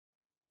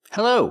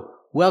Hello,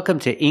 welcome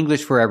to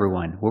English for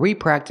Everyone, where we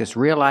practice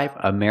real-life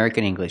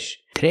American English.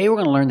 Today we're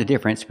going to learn the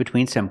difference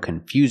between some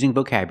confusing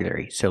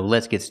vocabulary, so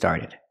let's get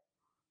started.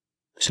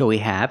 So we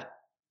have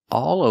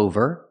all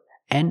over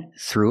and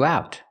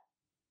throughout.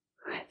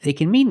 They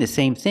can mean the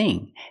same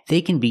thing.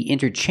 They can be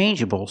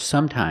interchangeable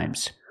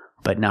sometimes,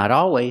 but not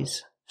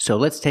always. So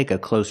let's take a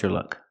closer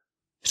look.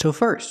 So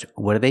first,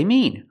 what do they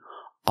mean?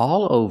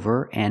 All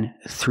over and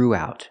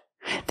throughout.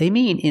 They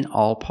mean in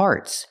all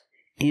parts.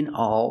 In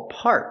all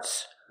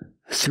parts.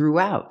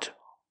 Throughout,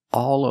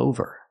 all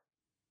over.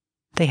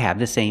 They have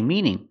the same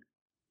meaning,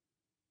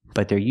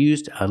 but they're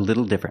used a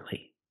little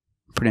differently.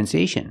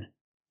 Pronunciation,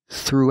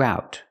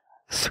 throughout,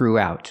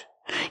 throughout.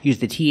 Use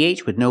the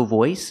TH with no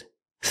voice,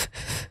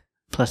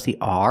 plus the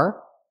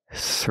R,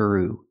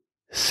 through,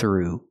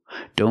 through.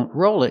 Don't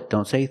roll it,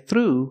 don't say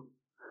through.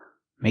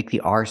 Make the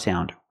R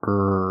sound,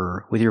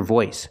 with your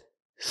voice,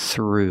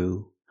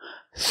 through,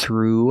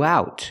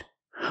 throughout.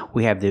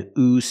 We have the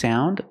oo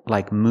sound,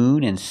 like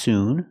moon and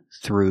soon,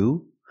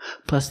 through,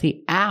 plus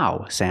the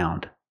ow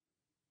sound.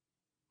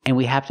 And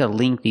we have to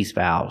link these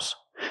vowels.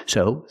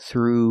 So,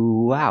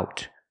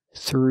 throughout,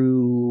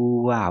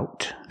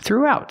 throughout,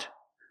 throughout.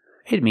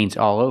 It means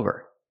all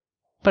over,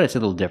 but it's a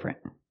little different.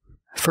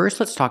 First,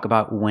 let's talk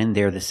about when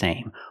they're the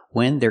same,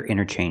 when they're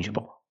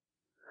interchangeable.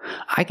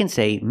 I can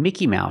say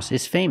Mickey Mouse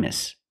is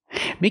famous.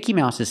 Mickey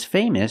Mouse is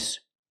famous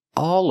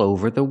all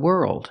over the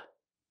world.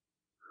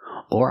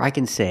 Or I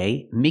can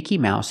say Mickey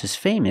Mouse is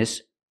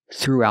famous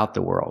throughout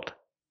the world.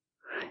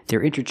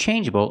 They're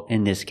interchangeable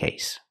in this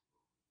case.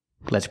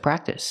 Let's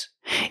practice.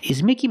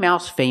 Is Mickey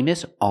Mouse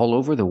famous all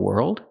over the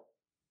world?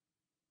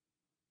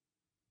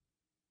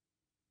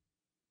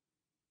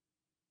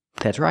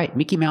 That's right.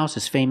 Mickey Mouse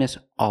is famous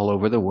all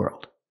over the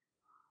world.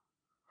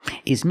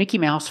 Is Mickey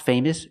Mouse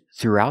famous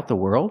throughout the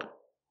world?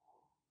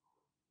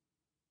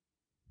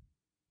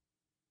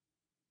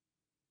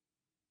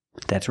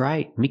 That's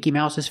right. Mickey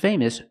Mouse is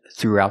famous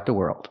throughout the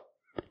world.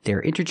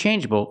 They're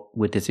interchangeable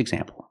with this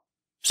example.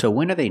 So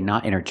when are they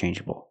not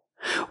interchangeable?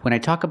 When I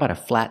talk about a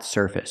flat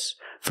surface,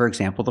 for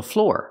example, the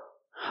floor,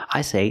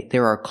 I say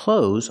there are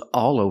clothes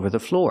all over the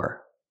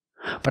floor.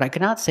 But I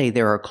cannot say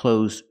there are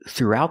clothes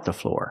throughout the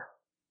floor,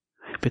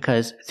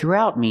 because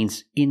throughout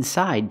means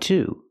inside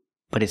too,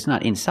 but it's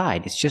not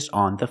inside, it's just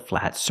on the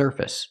flat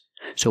surface.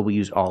 So we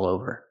use all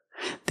over.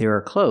 There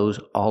are clothes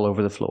all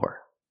over the floor.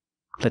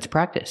 Let's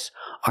practice.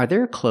 Are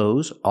there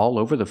clothes all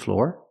over the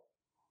floor?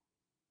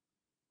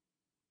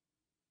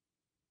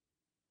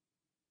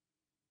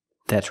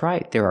 That's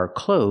right. There are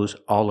clothes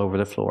all over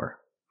the floor.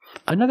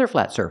 Another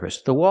flat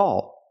surface, the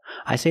wall.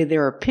 I say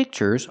there are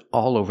pictures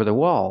all over the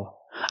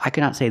wall. I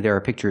cannot say there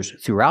are pictures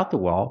throughout the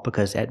wall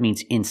because that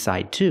means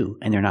inside too,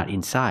 and they're not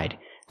inside.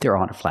 They're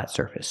on a flat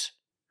surface.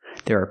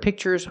 There are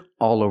pictures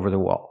all over the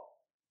wall.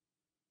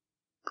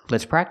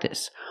 Let's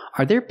practice.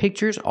 Are there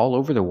pictures all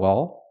over the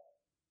wall?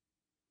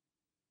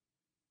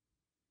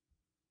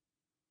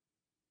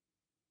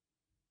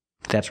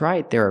 That's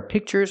right, there are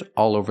pictures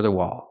all over the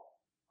wall.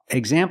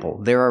 Example,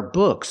 there are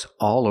books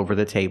all over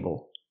the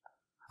table.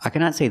 I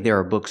cannot say there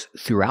are books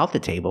throughout the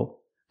table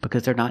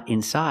because they're not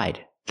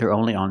inside. They're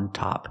only on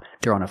top.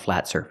 They're on a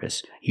flat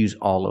surface. Use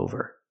all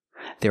over.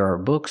 There are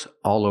books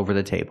all over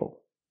the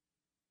table.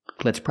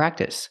 Let's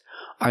practice.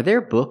 Are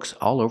there books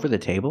all over the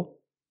table?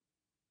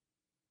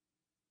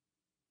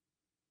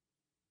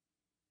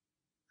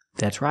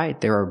 That's right,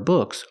 there are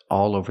books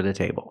all over the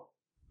table.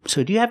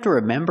 So do you have to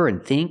remember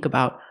and think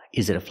about,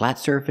 is it a flat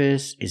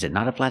surface? Is it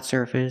not a flat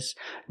surface?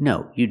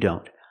 No, you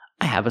don't.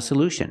 I have a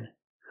solution.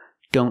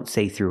 Don't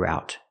say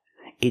throughout.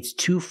 It's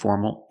too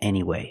formal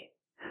anyway.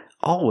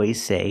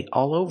 Always say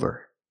all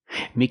over.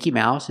 Mickey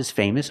Mouse is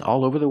famous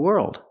all over the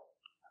world.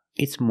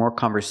 It's more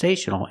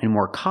conversational and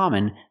more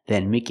common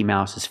than Mickey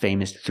Mouse is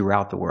famous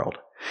throughout the world.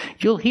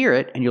 You'll hear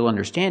it and you'll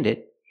understand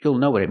it. You'll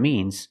know what it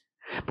means.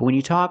 But when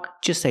you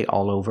talk, just say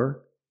all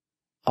over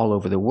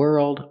the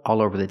world, all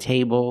over the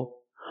table,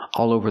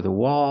 all over the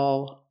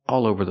wall,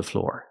 all over the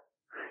floor.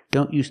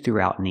 Don't use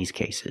throughout in these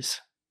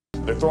cases.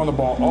 They're throwing the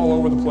ball all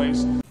over the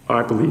place.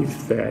 I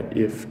believe that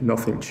if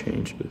nothing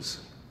changes,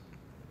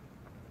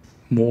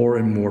 more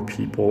and more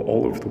people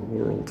all over the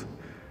world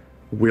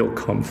will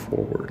come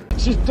forward.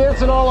 She's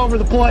dancing all over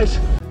the place.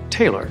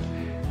 Taylor,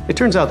 it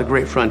turns out the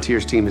Great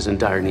Frontiers team is in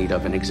dire need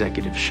of an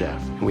executive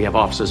chef. And we have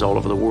offices all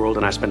over the world,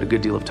 and I spend a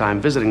good deal of time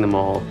visiting them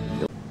all.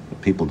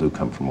 People do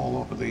come from all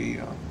over the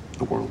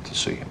world to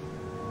see him.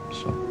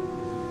 So.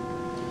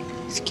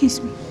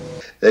 Excuse me.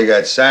 They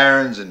got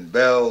sirens and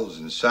bells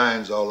and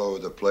signs all over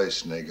the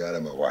place, and they got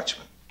him a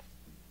watchman.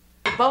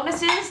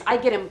 Bonuses, I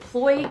get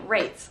employee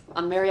rates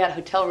on Marriott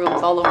hotel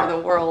rooms all over the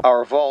world.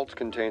 Our vault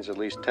contains at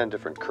least 10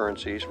 different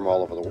currencies from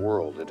all over the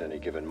world at any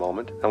given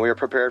moment, and we are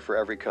prepared for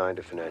every kind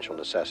of financial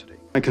necessity.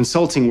 My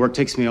consulting work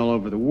takes me all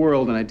over the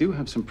world, and I do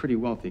have some pretty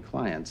wealthy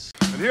clients.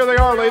 And here they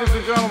are, ladies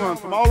and gentlemen,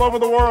 from all over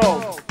the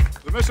world,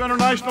 the Miss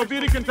International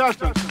Beauty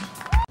contestants.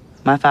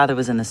 My father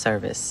was in the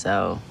service,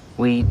 so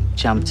we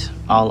jumped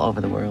all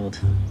over the world,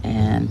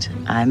 and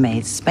I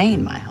made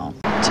Spain my home.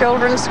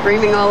 children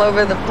screaming all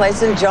over the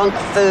place and junk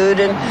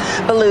food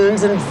and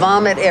balloons and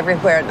vomit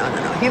everywhere.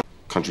 No.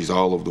 Countries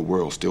all over the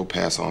world still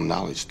pass on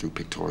knowledge through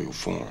pictorial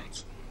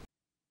forms.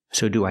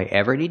 So do I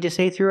ever need to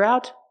say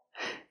throughout?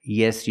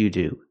 Yes, you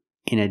do.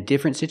 In a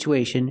different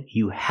situation,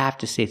 you have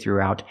to say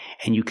throughout,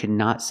 and you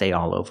cannot say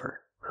all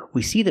over.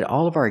 We see that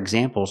all of our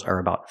examples are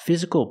about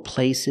physical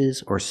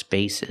places or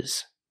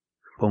spaces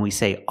when we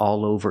say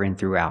all over and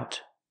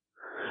throughout.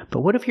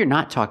 But what if you're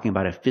not talking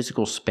about a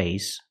physical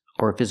space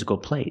or a physical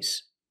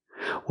place?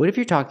 What if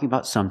you're talking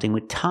about something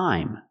with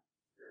time?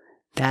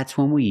 That's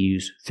when we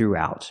use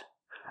throughout,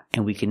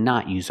 and we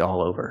cannot use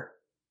all over.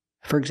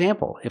 For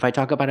example, if I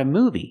talk about a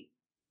movie,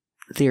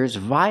 there's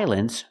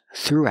violence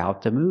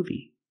throughout the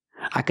movie.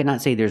 I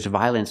cannot say there's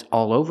violence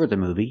all over the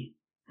movie.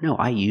 No,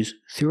 I use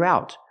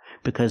throughout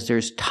because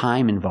there's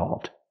time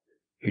involved.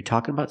 You're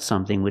talking about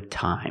something with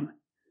time.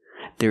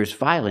 There's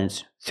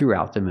violence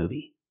throughout the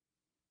movie.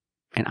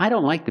 And I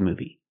don't like the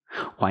movie.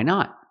 Why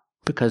not?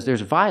 Because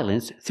there's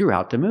violence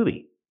throughout the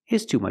movie.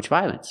 It's too much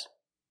violence.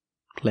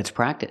 Let's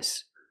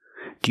practice.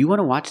 Do you want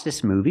to watch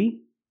this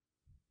movie?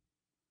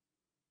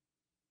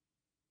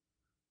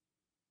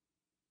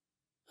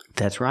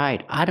 That's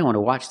right. I don't want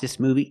to watch this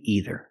movie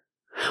either.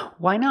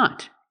 Why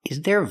not?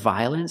 Is there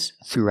violence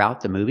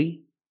throughout the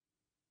movie?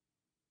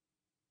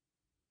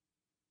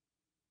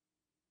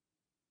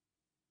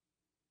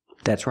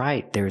 That's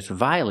right. There's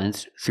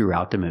violence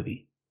throughout the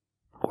movie.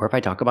 Or if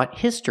I talk about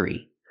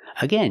history,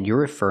 again, you're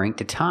referring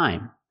to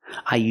time.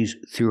 I use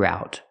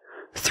throughout.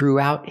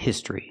 Throughout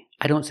history.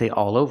 I don't say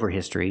all over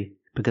history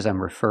because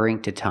I'm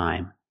referring to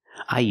time.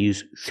 I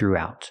use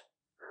throughout.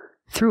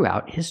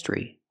 Throughout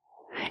history.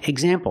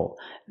 Example,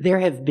 there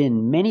have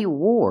been many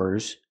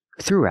wars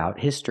throughout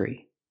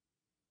history.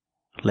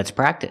 Let's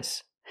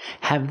practice.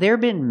 Have there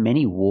been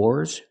many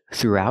wars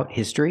throughout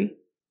history?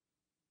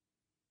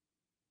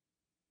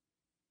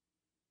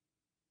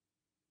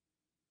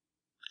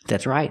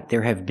 That's right,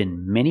 there have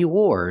been many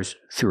wars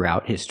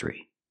throughout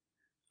history.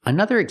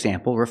 Another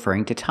example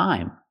referring to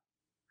time.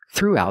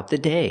 Throughout the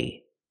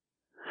day.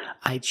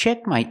 I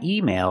check my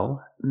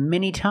email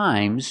many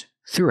times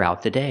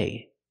throughout the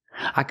day.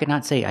 I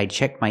cannot say I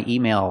check my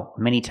email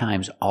many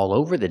times all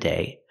over the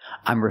day.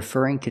 I'm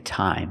referring to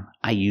time.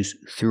 I use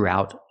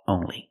throughout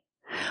only.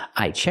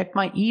 I check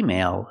my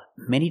email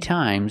many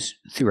times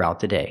throughout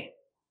the day.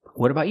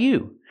 What about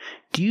you?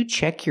 Do you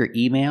check your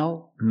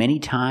email many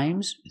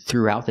times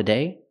throughout the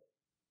day?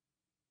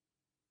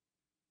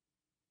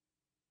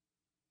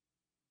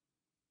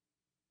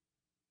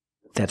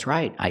 That's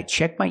right. I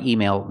check my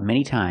email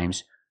many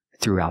times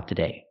throughout the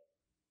day.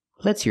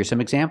 Let's hear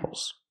some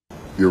examples.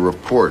 Your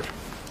report.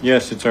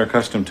 Yes, it's our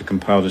custom to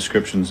compile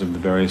descriptions of the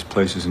various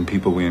places and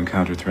people we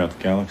encounter throughout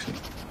the galaxy.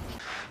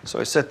 So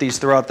I set these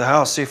throughout the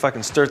house, see if I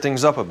can stir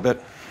things up a bit.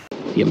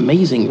 The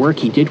amazing work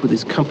he did with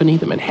his company,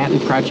 the Manhattan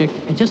Project,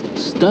 had just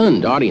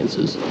stunned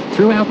audiences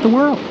throughout the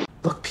world.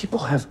 Look, people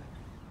have,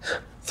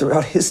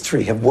 throughout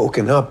history, have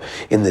woken up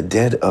in the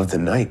dead of the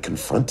night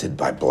confronted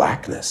by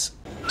blackness.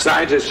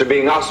 Scientists are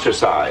being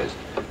ostracized,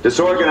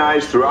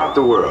 disorganized throughout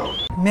the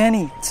world.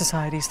 Many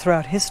societies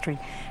throughout history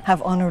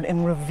have honored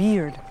and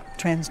revered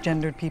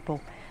transgendered people,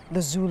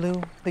 the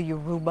Zulu, the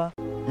Yoruba.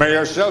 May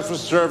your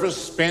selfless service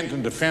spent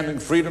in defending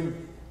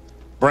freedom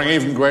bring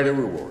even greater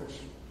rewards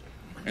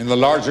in the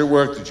larger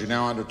work that you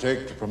now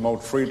undertake to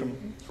promote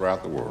freedom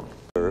throughout the world.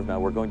 Now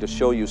we're going to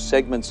show you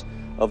segments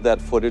of that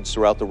footage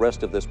throughout the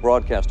rest of this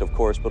broadcast, of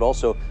course, but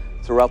also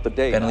throughout the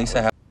day.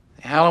 The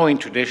Halloween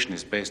tradition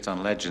is based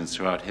on legends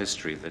throughout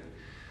history that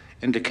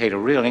indicate a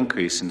real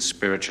increase in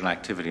spiritual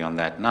activity on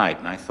that night,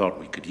 and I thought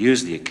we could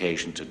use the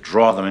occasion to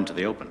draw them into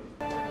the open.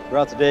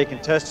 Throughout the day,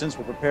 contestants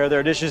will prepare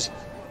their dishes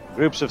in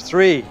groups of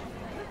 3,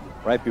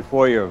 right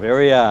before your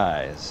very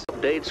eyes.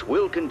 Updates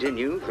will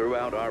continue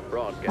throughout our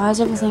broadcast. Why is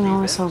everything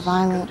always so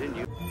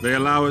violent? They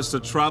allow us to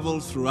travel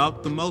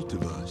throughout the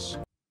multiverse.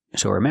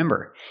 So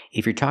remember,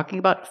 if you're talking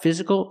about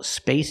physical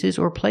spaces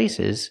or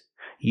places,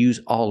 use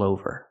all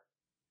over.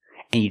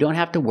 And you don't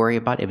have to worry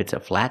about if it's a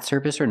flat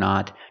surface or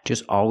not,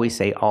 just always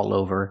say all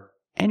over,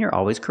 and you're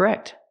always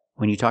correct.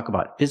 When you talk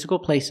about physical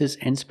places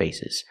and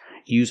spaces,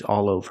 use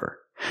all over.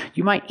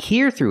 You might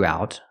hear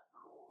throughout,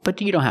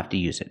 but you don't have to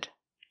use it.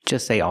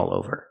 Just say all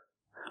over.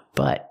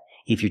 But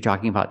if you're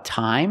talking about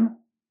time,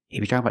 if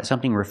you're talking about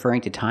something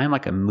referring to time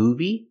like a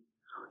movie,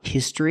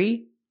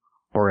 history,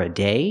 or a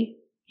day,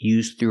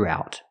 use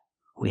throughout.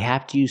 We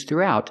have to use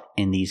throughout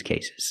in these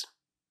cases.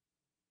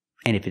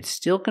 And if it's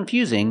still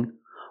confusing,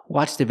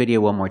 watch the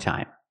video one more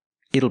time.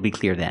 It'll be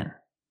clear then.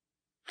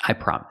 I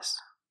promise.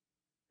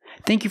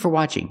 Thank you for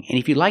watching, and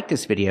if you like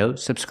this video,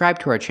 subscribe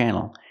to our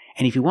channel.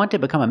 And if you want to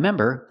become a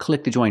member,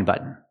 click the join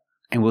button.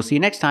 And we'll see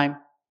you next time.